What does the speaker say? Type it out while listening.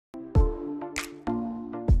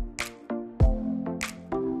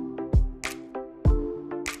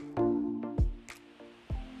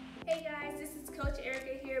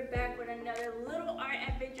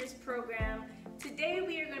this program. Today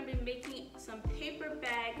we are going to be making some paper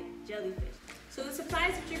bag jellyfish. So the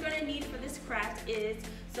supplies that you're going to need for this craft is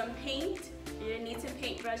some paint. You're going to need some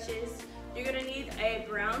paint brushes. You're going to need a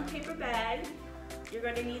brown paper bag. You're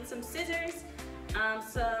going to need some scissors,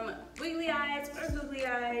 some wiggly eyes or googly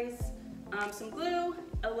eyes, some glue,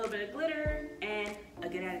 a little bit of glitter, and a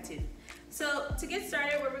good attitude. So to get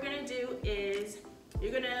started, what we're going to do is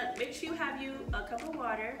you're going to make sure you have a cup of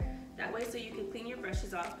water, that way so you can clean your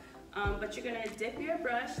brushes off. But you're going to dip your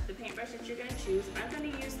brush, the paint brush that you're going to choose. I'm going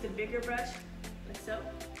to use the bigger brush, like so.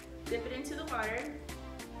 Dip it into the water.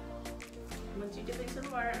 Once you dip it into the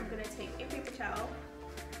water, I'm going to take a paper towel,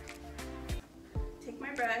 take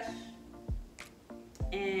my brush,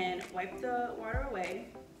 and wipe the water away.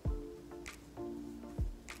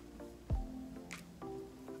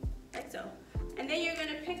 Like so. And then you're going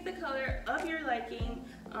to pick the color of your liking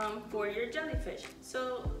for your jellyfish.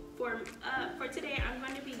 So for today, I'm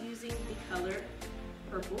going to be using the color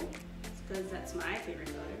purple because that's my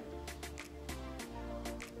favorite color.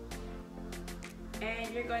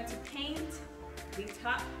 And you're going to paint the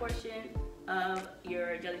top portion of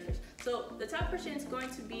your jellyfish. So the top portion is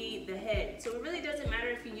going to be the head. So it really doesn't matter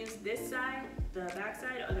if you use this side, the back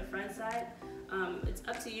side, or the front side. It's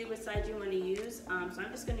up to you which side you want to use. So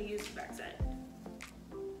I'm just going to use the back side.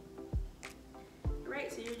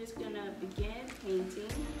 Alright, so you're just going to begin painting.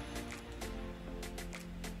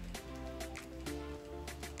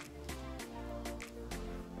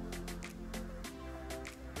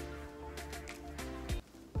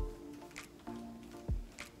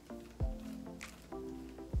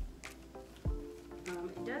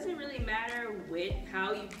 It doesn't really matter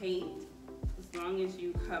how you paint, as long as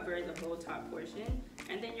you cover the whole top portion.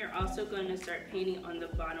 And then you're also going to start painting on the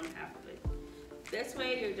bottom half of it. This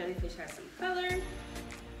way your jellyfish has some color,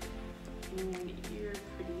 and you're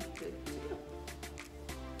pretty good to go.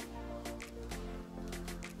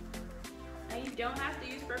 Now you don't have to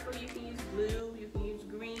use purple, you can use blue, you can use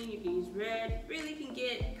green, you can use red. Really can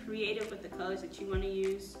get creative with the colors that you want to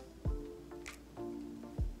use.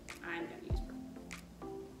 I'm going to use purple.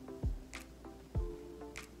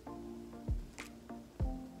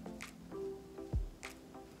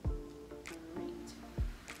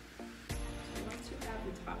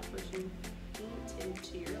 Top portion painted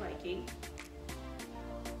to your liking.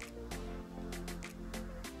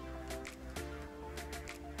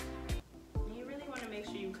 And you really want to make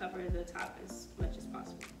sure you cover the top as much as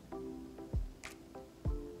possible.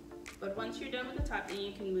 But once you're done with the top, then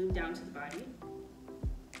you can move down to the body.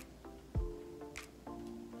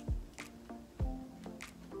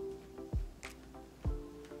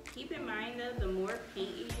 Keep in mind that the more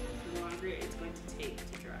paint you use, the longer it's going to take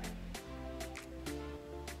to dry.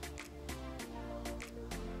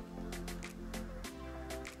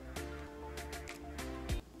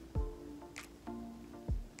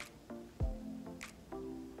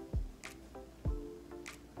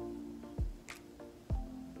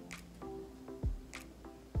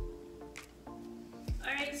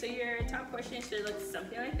 Alright, so your top portion should look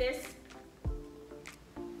something like this.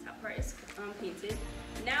 Top part is painted.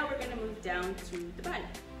 Now we're going to move down to the body.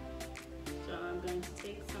 So I'm going to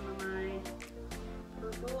take some of my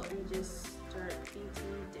purple and just start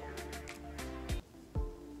painting down.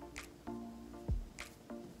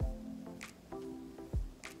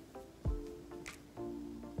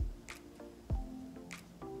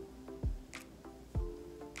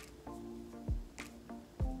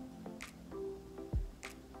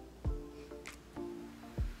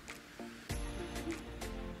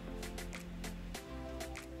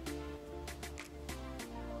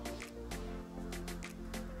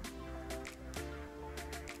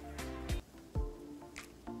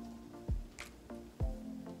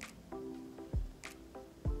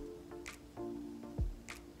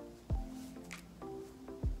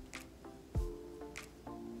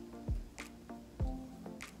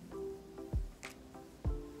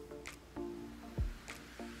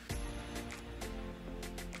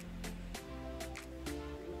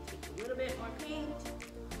 A little bit more paint.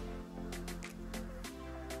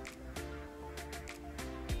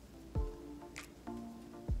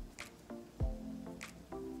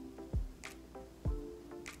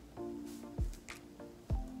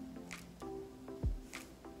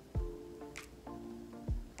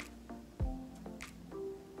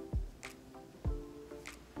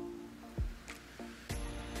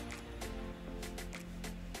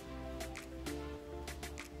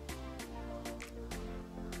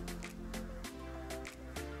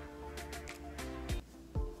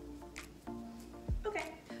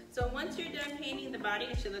 So once you're done painting the body,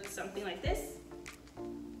 it should look something like this.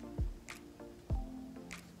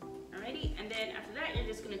 Alrighty, and then after that, you're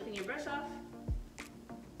just gonna clean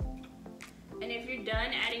And if you're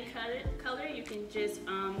done adding color, you can just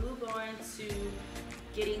move on to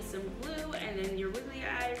getting some glue and then your wiggly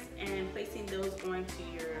eyes and placing those onto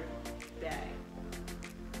your bag.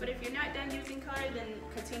 But if you're not done using color, then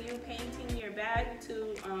continue painting your bag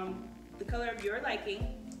to the color of your liking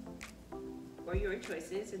or your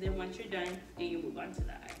choices, and then once you're done, then you move on to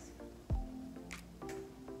the eyes.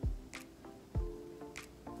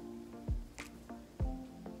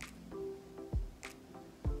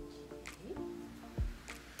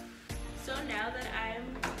 So now that I'm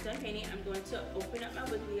done painting, I'm going to open up my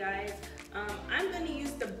wiggly eyes. I'm going to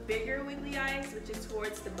use the bigger wiggly eyes, which is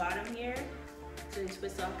towards the bottom here. So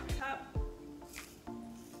twist off the top.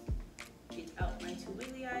 Get out my two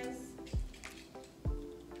wiggly eyes.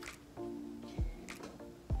 And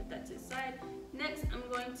put that to the side. Next, I'm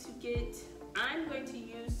going to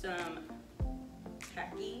use some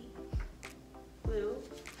tacky glue.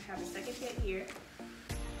 I have a second kit here.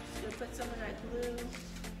 Just gonna put some of that glue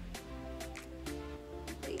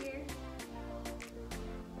right here.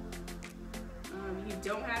 You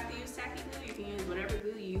don't have to use tacky glue. You can use whatever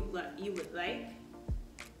glue you would like.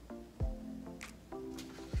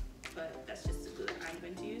 But that's just the glue that I'm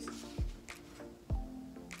going to use.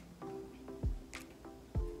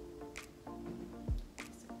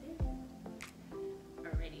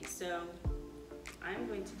 Alrighty, so I'm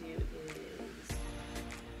going to do is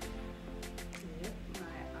dip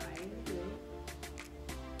my eye in the glue.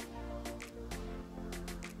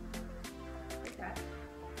 Like that.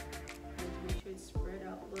 And make sure it's spread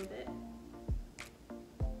out a little bit.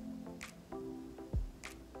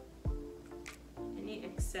 Any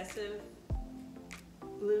excessive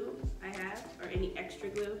glue I have, or any extra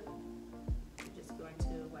glue, I'm just going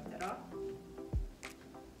to wipe that off,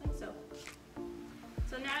 like so.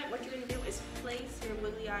 So now what you're going to do is place your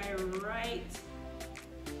wiggly eye right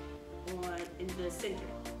in the center,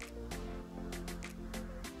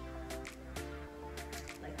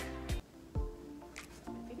 like that.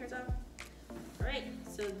 My fingers off. All right,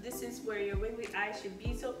 so this is where your wiggly eye should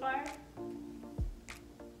be so far.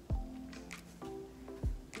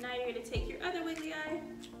 Now you're going to take your other wiggly eye,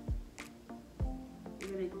 you're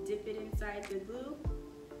going to dip it inside the glue.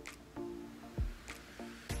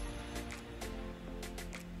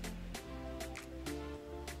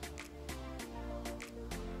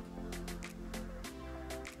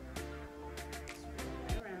 Spread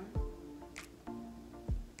that around.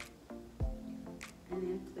 And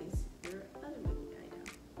then place your other wiggly eye down.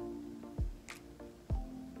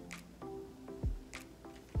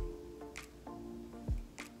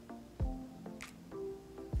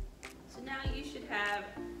 So now you should have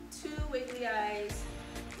two wiggly eyes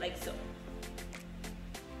like so.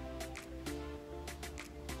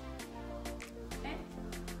 Okay.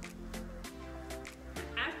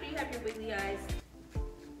 After you have your wiggly eyes,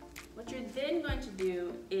 what you're then going to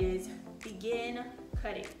do is begin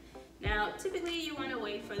cutting. Now, typically you want to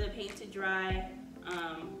wait for the paint to dry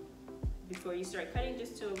before you start cutting,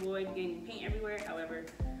 just to avoid getting paint everywhere. However,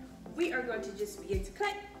 we are going to just begin to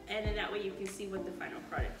cut, and then that way you can see what the final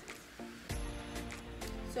product is.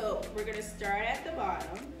 So we're going to start at the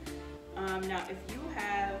bottom. Now, if you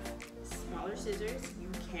have smaller scissors, you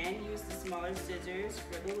can use the smaller scissors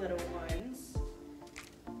for the little ones.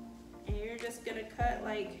 And you're just going to cut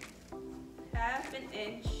like ½ an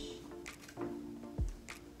inch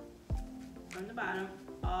from the bottom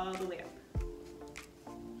all the way up.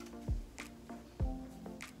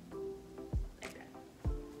 Like that.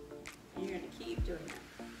 And you're going to keep doing that.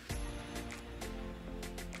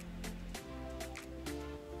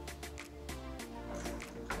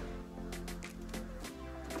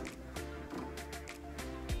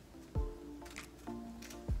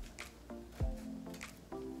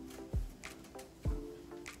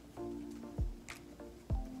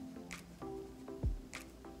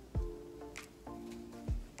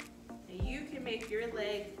 You can make your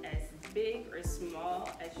legs as big or small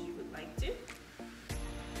as you would like to.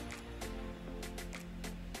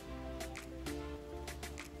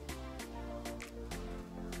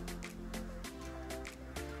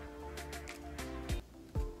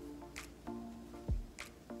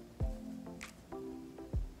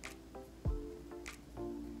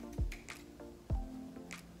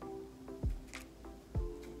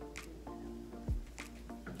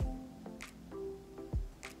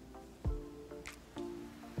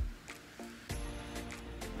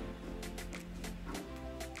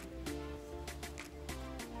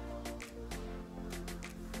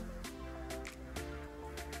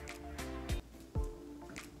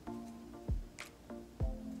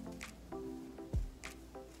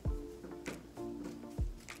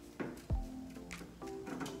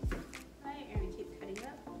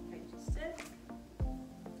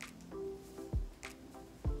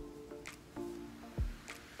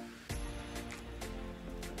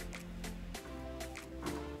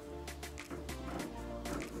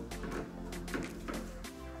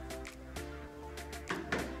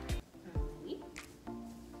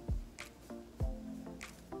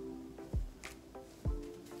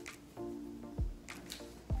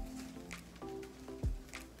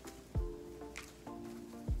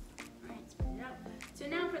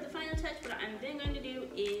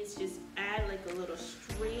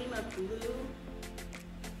 glue.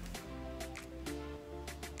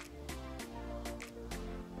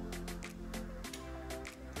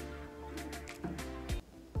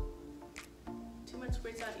 Too much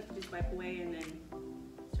squirts out, you can just wipe away and then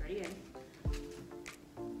start again.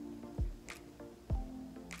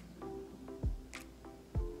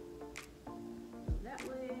 That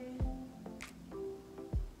way.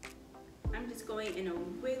 I'm just going in a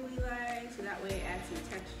wiggly line so that way it adds some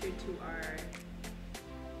texture to our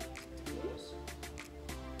tools.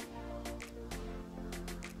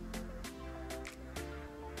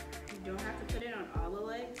 You don't have to put it on all the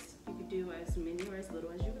legs. You could do as many or as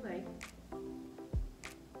little as you would like.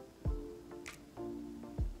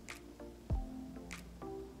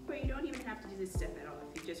 Or you don't even have to do this step at all.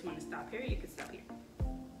 If you just want to stop here, you can stop here.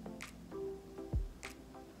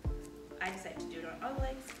 I decided to do it on all the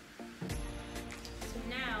legs. So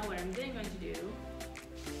now what I'm then going to do,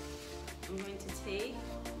 I'm going to take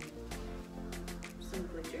some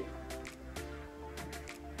glitter,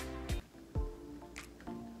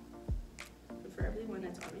 preferably one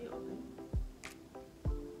that's already open.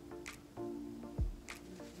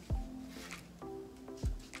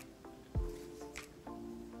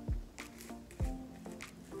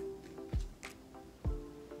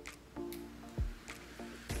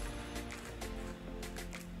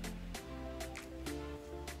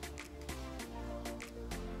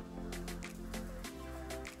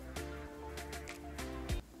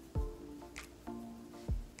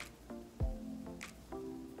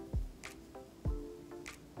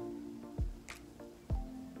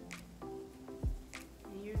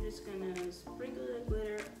 Just gonna sprinkle the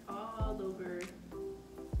glitter all over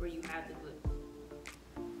where you have the glue.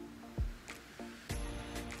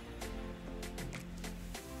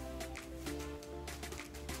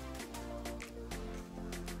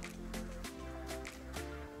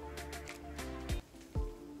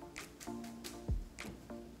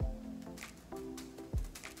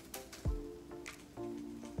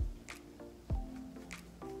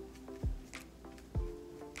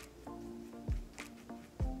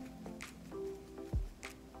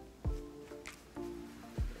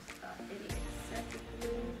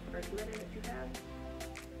 Glitter that you have.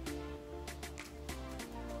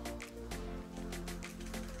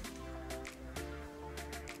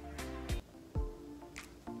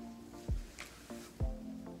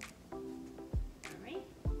 Alright.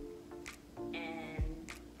 And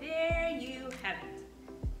there you have it.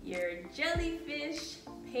 Your jellyfish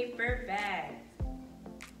paper bag.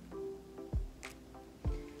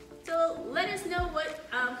 So let us know what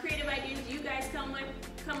creative ideas you guys come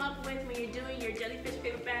up with when you're doing your jellyfish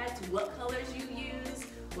paper bags. What colors you use,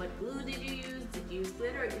 what glue did you use, did you use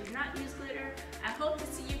glitter or did you not use glitter? I hope to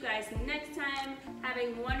see you guys next time. Have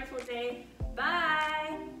a wonderful day. Bye!